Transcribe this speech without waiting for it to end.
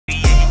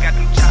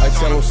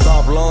don't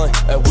stop line,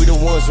 and we the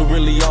ones who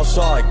really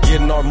outside,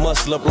 getting our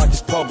muscle up like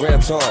it's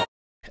program time.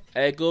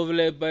 Hey, go over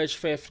there,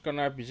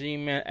 BadKHabitsFtHavek-RPG,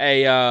 man.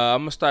 Hey,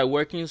 I'm gonna start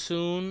working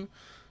soon.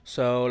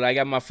 So, like, I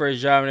got my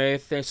first job and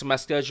everything, so my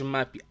schedule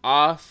might be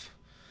off.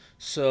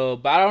 So,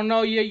 but I don't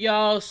know yet,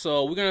 y'all.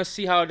 So, we're gonna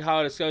see how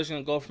the schedule's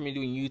gonna go for me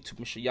doing YouTube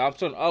and shit, y'all. I'm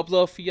still gonna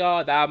upload for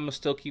y'all. That I'm gonna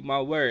still keep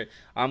my word.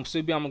 I'm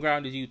still be on the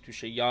ground with YouTube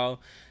shit, y'all.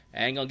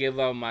 I ain't gonna give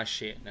up on my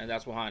shit. And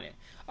that's behind it.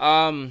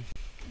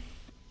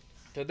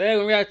 Today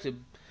we're react to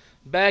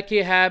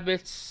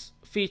BadKHabits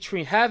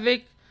featuring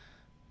Havek,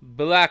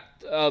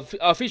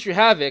 featuring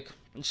Havek.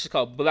 This is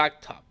called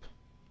BlackTop.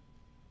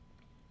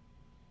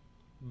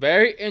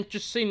 Very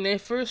interesting name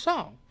for a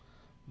song,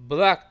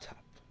 BlackTop.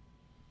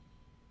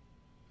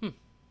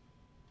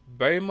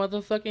 Very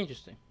motherfucking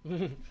interesting.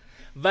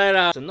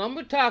 But so no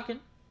more talking.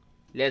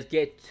 Let's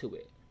get to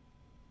it.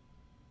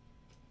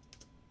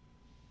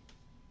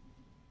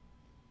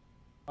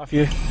 Off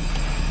you.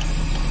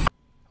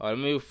 Oh, let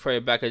me pray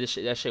back. That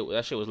shit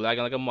was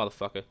lagging like a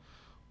motherfucker.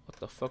 What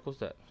the fuck was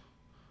that?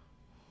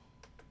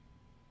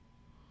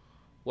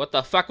 What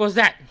the fuck was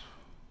that?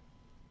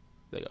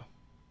 There you go.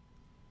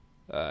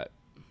 Alright.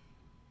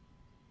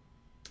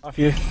 Off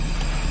you.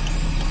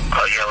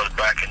 Oh, yeah, I was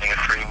back, and nigga,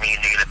 free me,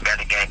 nigga, the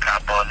bandit gang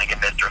cop all, nigga,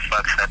 Mr.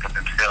 Fuck stuck up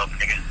himself,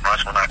 nigga.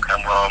 Watch when I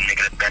come home,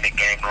 nigga, the bandit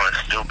gang going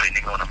stupid,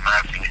 nigga, on the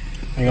mob, nigga.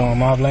 Nigga on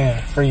mob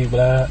land. Free you,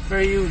 blood.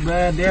 Free you,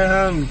 blood.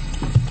 Damn.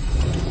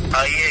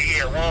 Oh,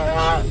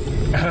 yeah,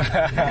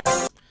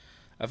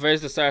 At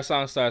first, the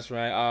song starts,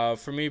 right?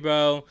 For me,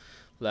 bro,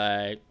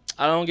 like,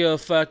 I don't give a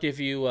fuck if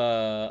you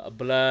a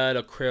blood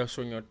or Chris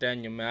or your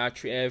Daniel, man. I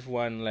treat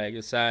everyone like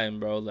the same,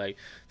 bro. Like,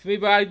 for me,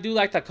 bro, I do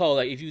like that code.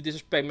 Like, if you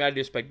disrespect me, I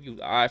disrespect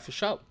you. Alright, for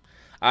sure.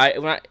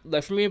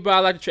 Like, for me, bro, I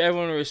like to treat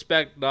everyone with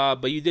respect,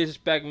 dog. But you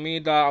disrespect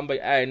me, dog. I'm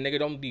like, hey, nigga,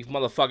 don't be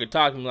motherfucking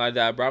talking to me like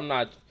that, bro.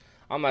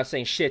 I'm not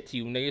saying shit to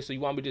you, nigga. So you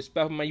want me to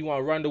disrespect me, man? You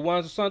want to run the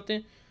ones or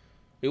something?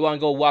 You want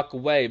to go walk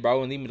away,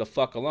 bro, and leave me the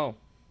fuck alone?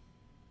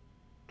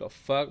 The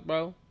fuck,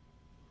 bro?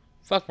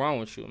 Fuck wrong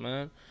with you,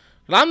 man?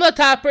 I'm the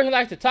type of person who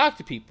likes to talk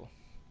to people,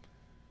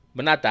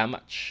 but not that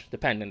much,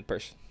 depending on the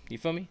person. You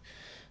feel me?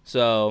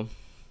 So,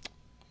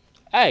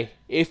 hey,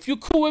 if you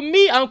cool with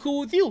me, I'm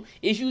cool with you.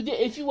 If you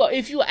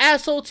an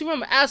asshole to me,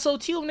 I'm an asshole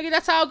to you, nigga.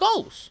 That's how it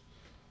goes.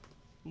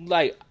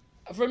 Like,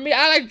 for me,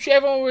 I like to treat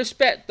everyone with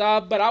respect,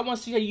 dog. But I want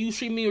to see how you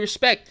treat me with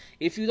respect.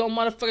 If you don't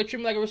motherfucker treat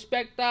me like a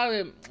respect, dog,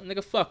 then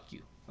nigga, fuck you.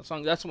 That's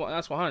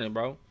 100,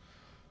 bro.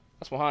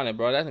 That's 100,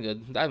 bro. That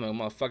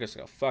motherfucker's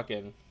like a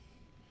fucking.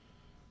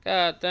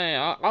 God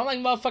damn, I don't like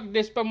motherfuckers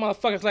disrespect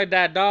motherfuckers like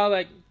that, dog.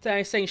 Like, I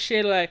ain't saying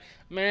shit like,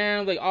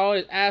 man, like all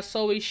this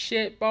asshole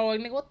shit, bro. Like,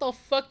 nigga, what the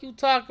fuck you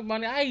talking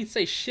about? I ain't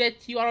say shit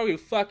to you. I don't even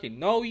fucking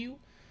know you.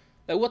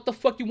 Like, what the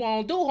fuck you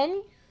want to do,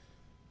 homie?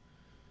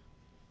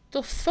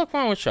 The fuck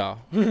wrong with y'all?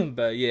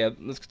 But yeah,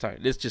 let's continue.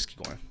 Let's just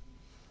keep going.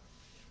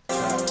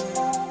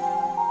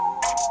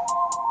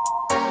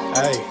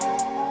 Hey,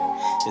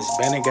 it's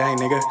Bennett gang,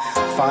 nigga.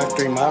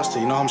 5'3" monster.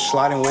 You know I'm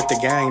sliding with the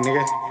gang,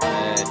 nigga.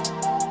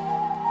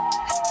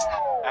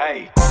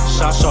 Hey,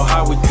 shot so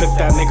high we cooked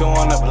that nigga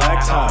on the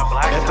blacktop.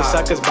 Let the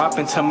suckers bop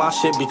into my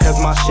shit because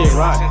my shit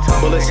rock.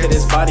 Bullets hit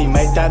his body,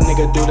 make that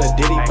nigga do the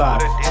diddy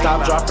bop.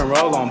 Stop, drop, and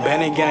roll on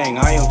Bennett gang,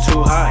 I am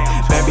too high.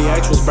 Baby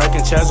H was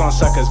breaking chairs on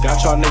suckers,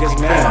 got y'all niggas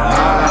mad.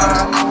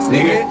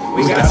 Nigga,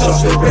 we got your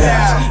stupid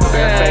ass.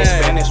 Bareface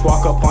Spanish,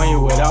 walk up on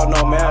you without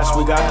no mask.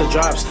 We got the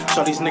drops,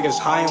 so these niggas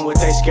highin' with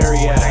they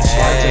scary ass.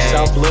 Slide to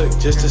South look,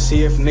 just to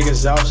see if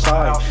niggas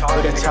outside.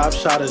 With a top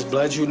shot is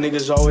blood, you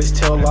niggas always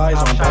tell lies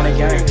on Bennett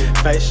gang.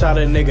 Face shot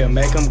a nigga,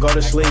 make him go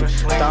to sleep.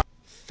 Stop.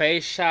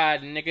 Face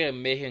shot nigga,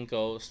 make him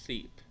go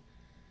sleep.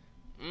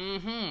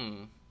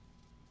 You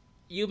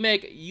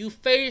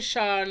face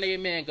shot a nigga,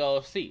 man, go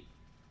sleep.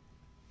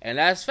 And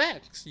that's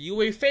facts.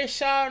 You a face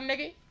shot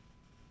nigga,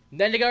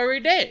 that nigga already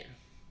dead.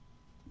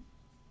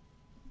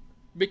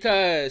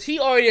 Because he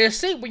already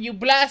asleep when you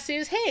blast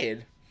his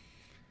head.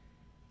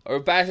 Or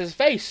blast his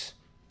face.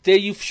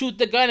 Then you shoot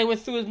the gun and went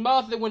through his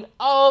mouth and went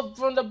all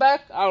from the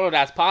back. I don't know if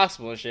that's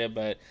possible and shit,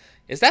 but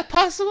is that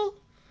possible?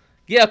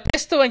 Get a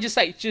pistol and just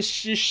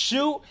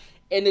shoot,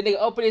 and then they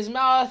open his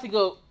mouth and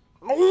go,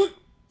 you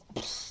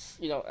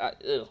know,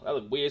 that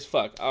look weird as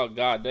fuck. Oh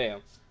god damn!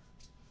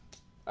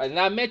 I did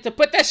not meant to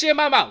put that shit in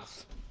my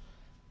mouth.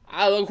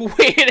 I look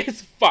weird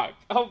as fuck.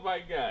 Oh my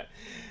god.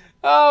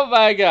 Oh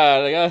my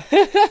god.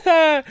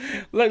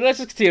 Let's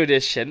just continue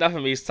this shit. Enough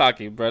of me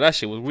talking, bro. That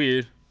shit was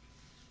weird.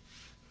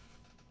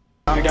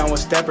 I'm down with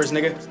steppers,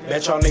 nigga.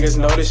 Bet y'all niggas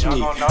notice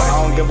me.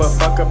 I don't give a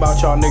fuck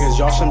about y'all niggas.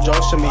 Y'all some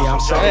jokes to me. I'm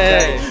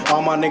secretary.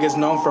 All my niggas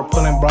known for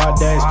pulling broad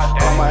days.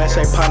 All my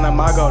SA partner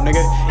Mago,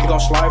 nigga. He gon'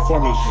 slide for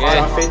me.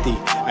 Drop 50.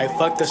 Hey,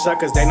 fuck the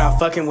suckers. They not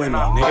fucking with me.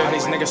 Nigga, all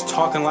these niggas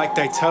talking like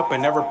they tough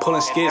and never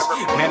pulling skits.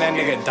 Man, that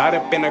nigga died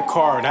up in a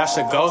car. That's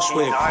a ghost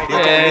whip.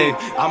 Look at me.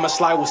 I'ma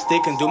slide with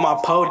stick and do my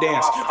pole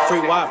dance.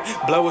 Free wop.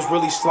 Blood was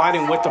really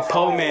sliding with the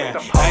pole man.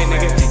 Hey,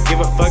 nigga, give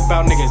a fuck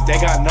about niggas. They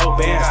got no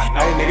bands.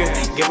 Hey, nigga,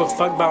 give a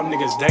fuck about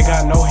niggas. They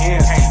got no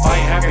hands. I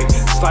ain't happy.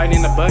 Sliding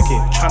in the bucket.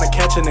 Trying to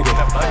catch a nigga.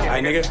 Hey,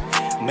 nigga.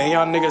 Man,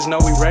 y'all niggas know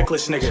we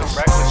reckless niggas.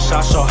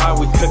 Shot so high,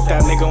 we cook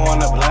that nigga on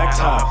the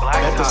blacktop.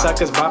 Let the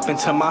suckers bop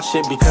into my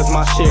shit because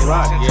my shit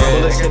rock.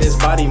 Bullets hit his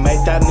body,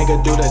 make that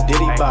nigga do the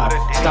diddy bop.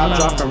 Stop,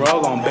 drop, and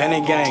roll on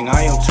Benny Gang,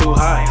 I am too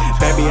high.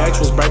 Baby H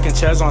was breaking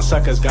chairs on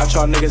suckers, got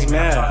y'all niggas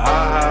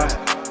mad.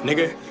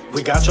 Nigga,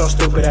 we got your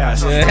stupid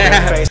ass.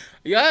 I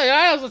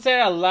was gonna say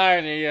that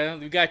line, nigga.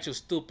 We got your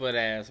stupid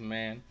ass,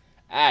 man.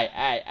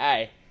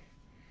 Aye.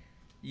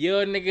 You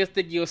niggas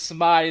think you're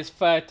smart as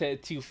fuck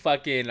to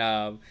fucking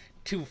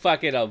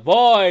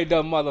avoid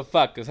them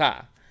motherfuckers,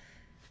 huh?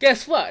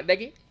 Guess what,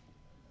 nigga?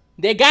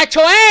 They got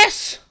your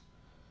ass.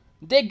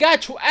 They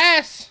got your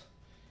ass.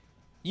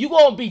 You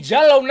gonna be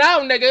jello now,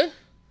 nigga.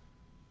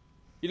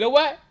 You know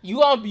what? You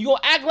gonna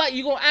act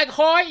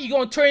hard. You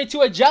gonna turn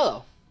into a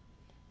jello.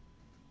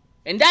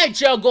 And that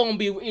gel gonna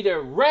be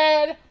either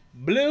red,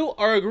 blue,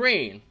 or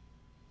green.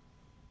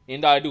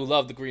 And I do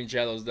love the green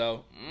jellos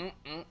though.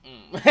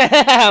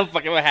 I'm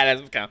fucking my hat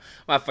ass,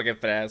 my fucking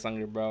fat ass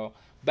hungry, bro.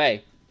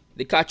 Bae,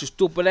 they caught your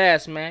stupid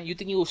ass, man. You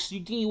think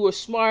you were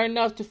smart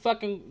enough to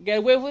fucking get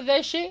away with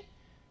that shit?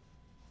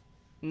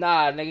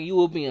 Nah, nigga, you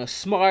were being a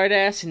smart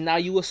ass, and now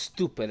you a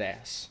stupid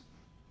ass.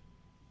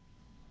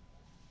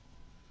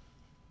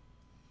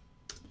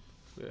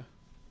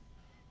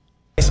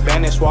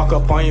 Spanish walk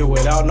up on you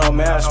without no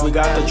mask. We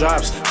got the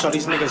drops, so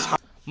these niggas.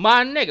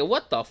 My nigga,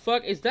 what the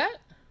fuck is that?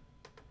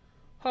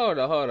 Hold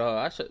on.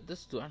 I should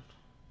this one.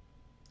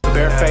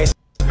 Bareface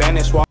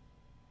Spanish walk.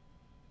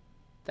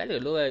 That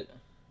nigga look like.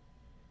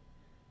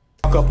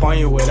 Walk up on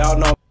you without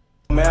no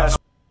mask.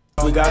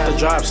 We got the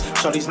drops,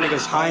 so these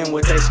niggas highin'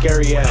 with they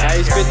scary ass.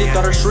 Hey, 50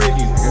 thought I shriek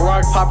you.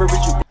 Rock popper,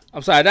 bitch you.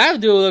 I'm sorry,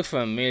 that dude look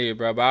familiar,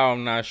 bro, but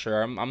I'm not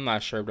sure. I'm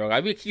not sure, bro.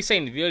 I keep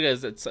saying the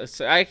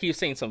videos. I keep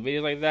saying some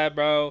videos like that,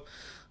 bro.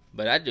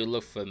 But that dude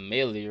look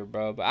familiar,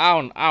 bro. But I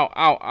don't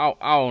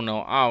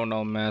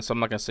know, man. So I'm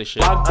not gonna say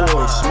shit. My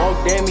boy,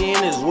 smoke Dammy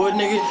in his wood,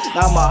 nigga.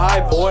 Not my high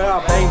boy,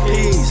 I bang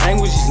peas.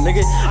 Hang with these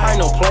nigga. I ain't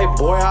no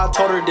playboy. I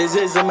told her this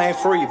ism ain't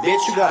free,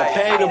 bitch. You gotta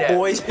pay the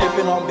boys,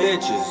 pimping on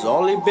bitches.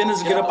 All they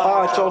business get a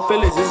pile at your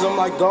feelings. Ism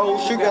like gold.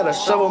 She got a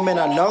shovel, man.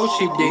 I know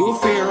she did. You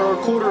fear her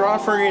a quarter,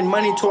 offering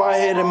money till I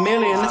hit $1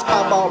 million. It's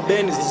pop out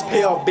business. It's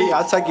PLB.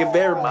 I take it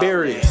very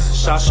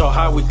serious. Shot so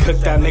high, we cook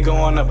that nigga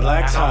on the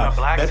blacktop.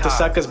 Let the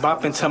suckers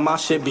bop into my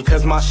shit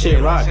because my shit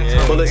rock.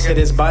 Bullets hit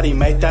his body,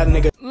 make that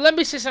nigga. Let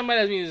me see somebody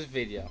that's in this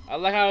video. I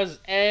like how it's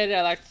edited,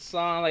 I like the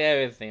song, I like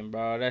everything,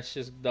 bro. That's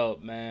just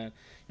dope, man. You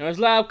know, there's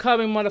a lot of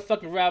coming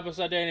motherfucking rappers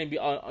out there and be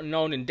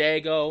unknown in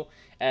Dago,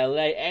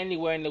 LA,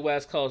 anywhere in the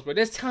West Coast, bro.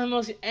 There's talent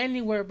mostly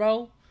anywhere,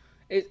 bro.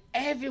 It's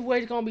everywhere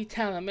it's gonna be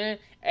talent, man.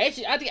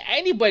 Actually, I think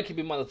anybody can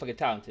be motherfucking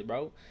talented,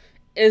 bro.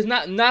 It's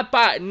not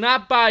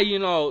by you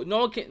know, no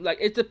one can, like,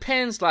 it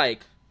depends,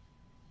 like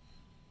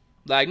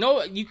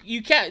no,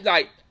 you can't,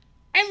 like,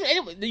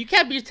 you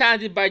can't be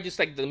talented by just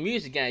like the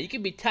music game. You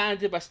can be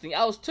talented by something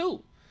else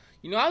too.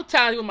 You know, I'm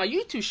talented with my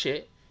YouTube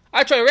shit.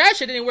 I tried rap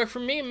shit, didn't work for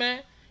me,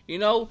 man. You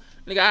know,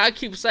 nigga, I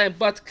keep saying,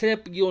 but the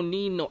clip, you don't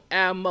need no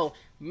ammo.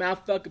 Man,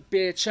 fuck a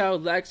bitch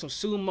out like some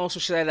sumo, some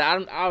shit like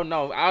that. I don't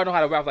know how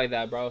to rap like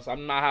that, bro. So I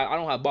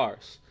don't have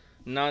bars.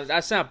 No,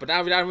 that's simple.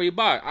 I don't really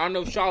bar. I don't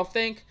know if y'all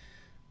think.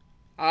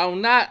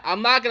 I'm not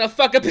gonna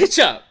fuck a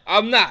bitch up.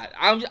 I'm not.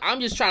 I'm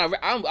just trying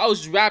to. I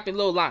was rapping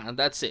little lines.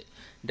 That's it.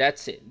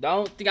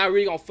 Don't think I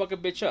really gonna fuck a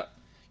bitch up.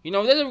 You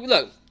know,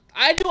 look.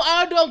 I do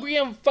agree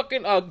on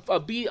fucking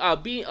being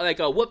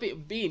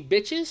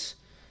bitches,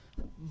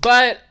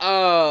 but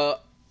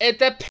it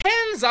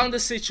depends on the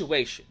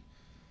situation.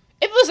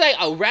 If it was like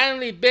a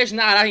randomly bitch,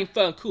 nah, that ain't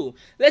fucking cool.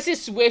 Let's say a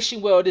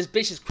situation where this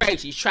bitch is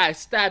crazy. She try to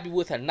stab you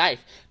with a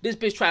knife. This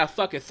bitch try to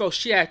fucking throw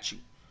shit at you.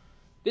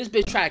 This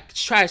bitch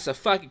tries to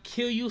fucking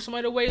kill you some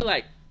other way.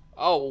 Like,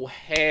 oh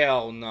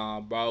hell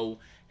nah, bro.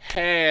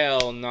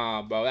 Hell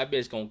nah, bro. That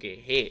bitch gonna get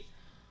hit.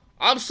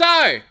 I'm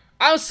sorry.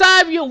 I'm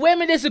sorry if you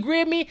women disagree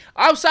with me.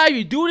 I'm sorry if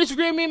you do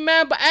disagree with me,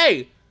 man. But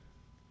hey,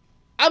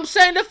 I'm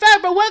saying the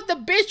fact, bro. What if the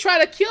bitch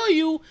try to kill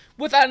you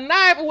with a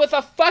knife or with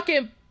a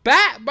fucking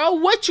bat, bro?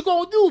 What you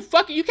gonna do?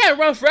 Fucking, you can't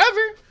run forever.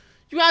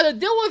 You gotta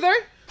deal with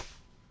her.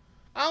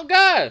 Oh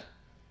God.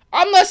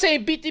 I'm not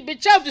saying beat the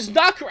bitch up. Just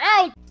knock her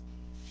out.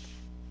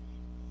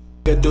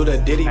 Do the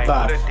diddy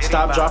bop.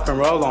 Stop, drop, and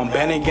roll on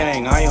Benny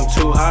Gang. I am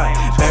too high.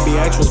 Baby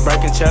H was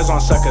breaking chairs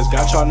on suckers.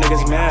 Got y'all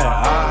niggas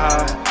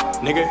mad.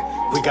 Nigga,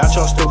 we got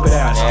your stupid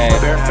ass.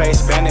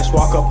 Bareface Spanish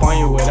walk up on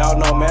you without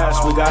no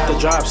mask. We got the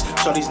drops,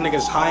 so these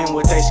niggas highin'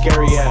 with they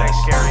scary ass.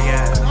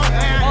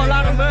 Whole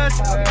lot of mud.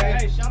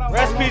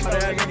 Rest peace,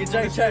 man. Nigga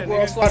J Check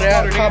World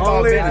Slaughter.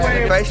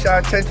 Face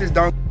shot attentions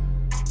don't.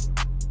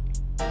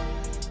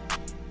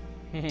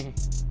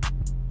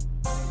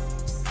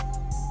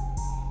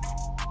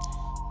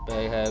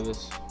 Bad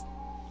habits.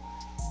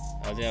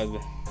 I think that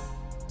was.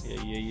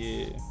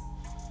 Yeah.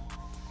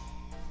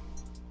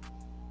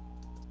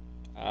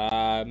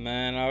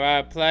 Man,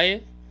 alright, play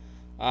it.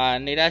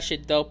 Nigga, that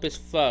shit dope as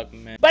fuck,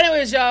 man. But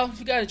anyways, y'all, if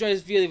you guys enjoyed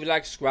this video, leave a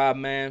like, subscribe,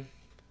 man.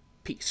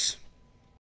 Peace.